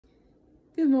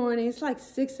Good morning. It's like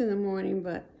 6 in the morning,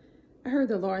 but I heard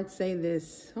the Lord say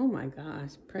this. Oh my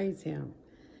gosh, praise Him.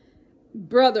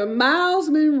 Brother Miles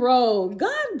Monroe,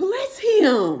 God bless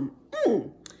him.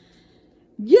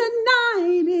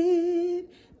 United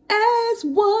as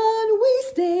one we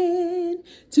stand.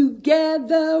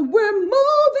 Together we're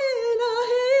moving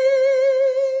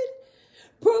ahead.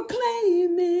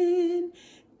 Proclaiming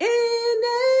in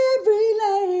every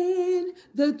land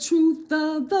the truth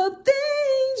of the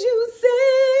things you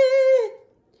said.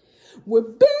 We're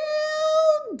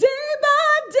built day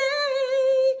by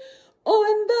day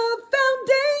on the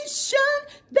foundation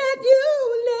that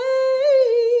you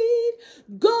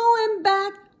laid, going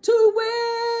back to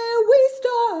where we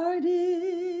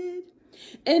started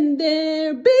and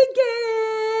there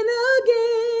began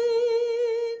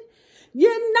again.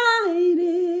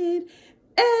 United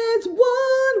as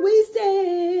one we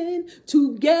stand,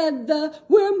 together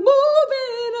we're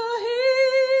moving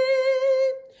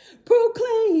ahead,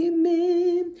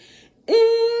 proclaiming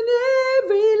in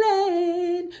every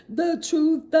land the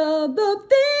truth of the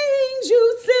things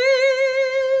you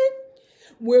said.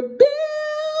 We're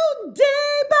built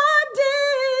day by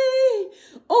day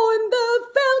on the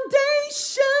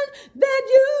foundation that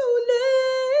you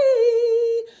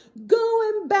laid,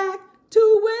 going back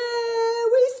to where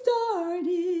we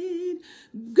started,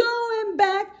 going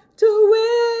back to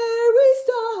where we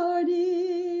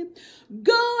started,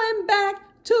 going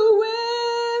back to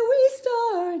where we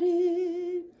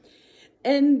started,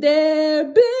 and there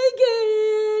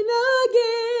begin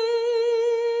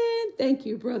again. Thank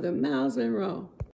you, Brother Miles Monroe.